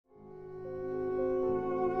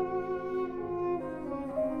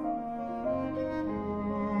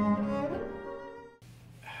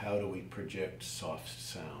project soft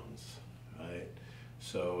sounds, right?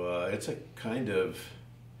 So it's a kind of,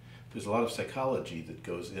 there's a lot of psychology that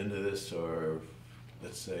goes into this, or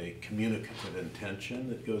let's say communicative intention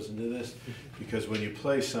that goes into this, because when you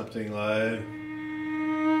play something like,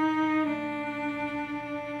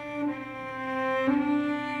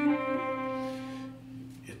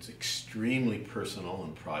 it's extremely personal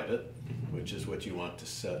and private, which is what you want to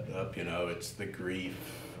set up. You know, it's the grief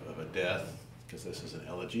of a death, because this is an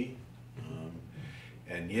elegy,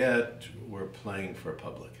 and yet we're playing for a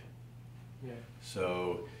public. Yeah.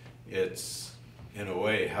 So it's, in a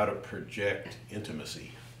way, how to project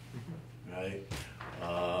intimacy, right?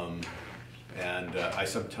 And I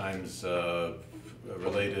sometimes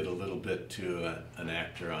relate it a little bit to an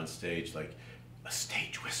actor on stage, like a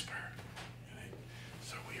stage whisper, right?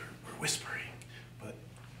 So we're whispering, but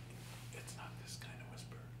it's not this kind of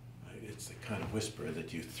whisper, right? It's the kind of whisper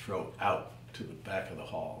that you throw out to the back of the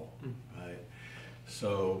hall, right?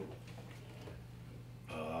 So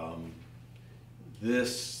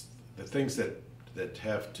the things that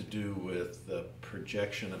have to do with the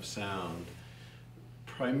projection of sound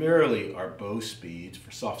primarily are bow speeds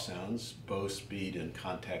for soft sounds, bow speed and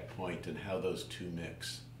contact point, and how those two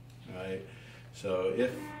mix, right? So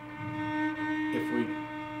if we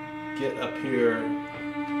get up here,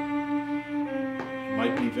 it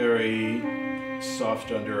might be very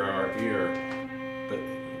soft under our ear, but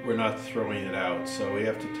we're not throwing it out. So we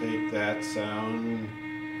have to take that sound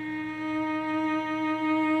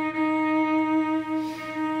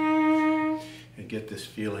and get this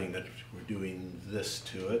feeling that we're doing this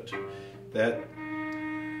to it. That,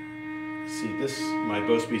 see, this, my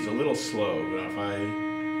bow speed's a little slow, but if I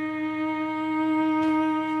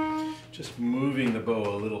just moving the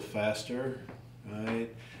bow a little faster, right?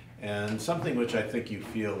 And something which I think you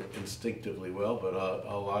feel instinctively well, but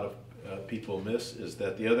a lot of people miss, is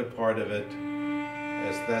that the other part of it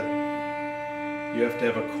is that you have to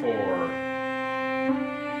have a core.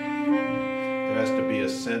 There has to be a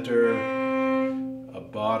center, a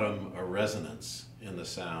bottom, a resonance in the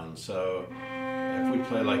sound. So if we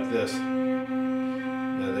play like this,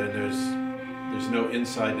 then there's no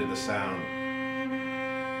inside to the sound.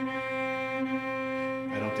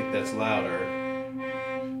 I don't think that's louder,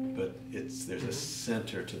 but there's a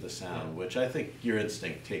center to the sound, which I think your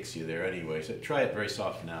instinct takes you there anyway. So try it very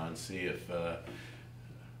soft now and see if,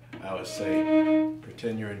 I always say,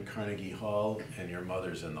 pretend you're in Carnegie Hall and your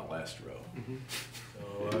mother's in the last row.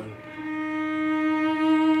 So,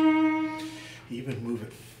 even move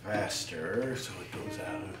it faster so it goes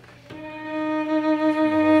out.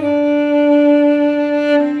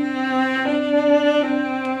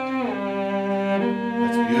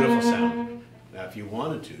 That's a beautiful sound. Now if you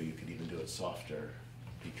wanted to, you could even do it softer,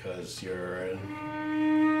 because you're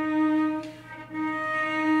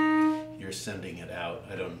sending it out.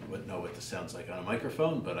 I don't know what this sounds like on a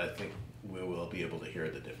microphone, but I think we will be able to hear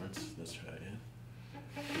the difference. Let's try it.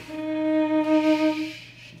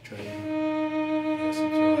 She tried to listen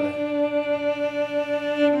through it.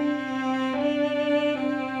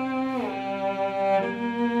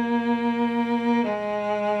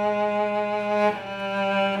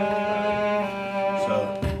 So,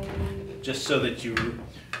 just so that you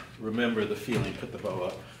remember the feeling, put the bow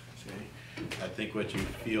up. See? I think what you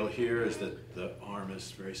feel here is that the arm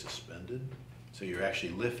is very suspended. So you're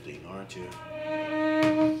actually lifting, aren't you?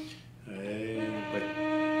 But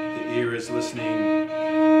the ear is listening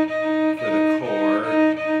for the core.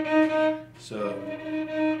 So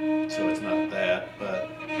it's not that, but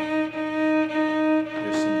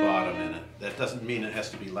there's some bottom in it. That doesn't mean it has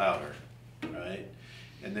to be louder, right?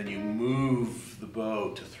 And then you move the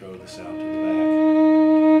bow to throw the sound to the back.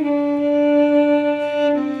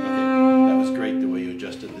 Great the way you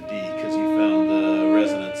adjusted the D, because you found the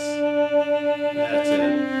resonance. That's it.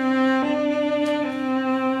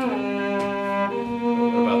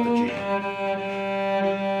 What about the G?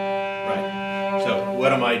 Right. So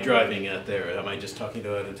what am I driving at there? Am I just talking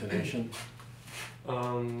about intonation?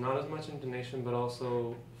 Not as much intonation, but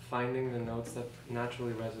also finding the notes that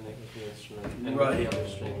naturally resonate with the instrument and with the other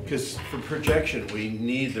strings. Because for projection, we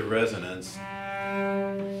need the resonance.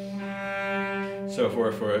 So for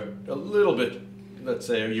a little bit, let's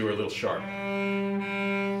say you were a little sharp,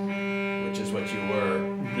 which is what you were.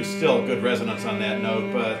 There's still good resonance on that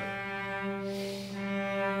note, but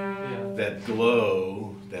that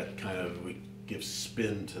glow, that kind of gives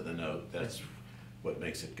spin to the note. That's what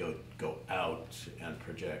makes it go out and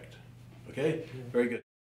project. Okay? Very good.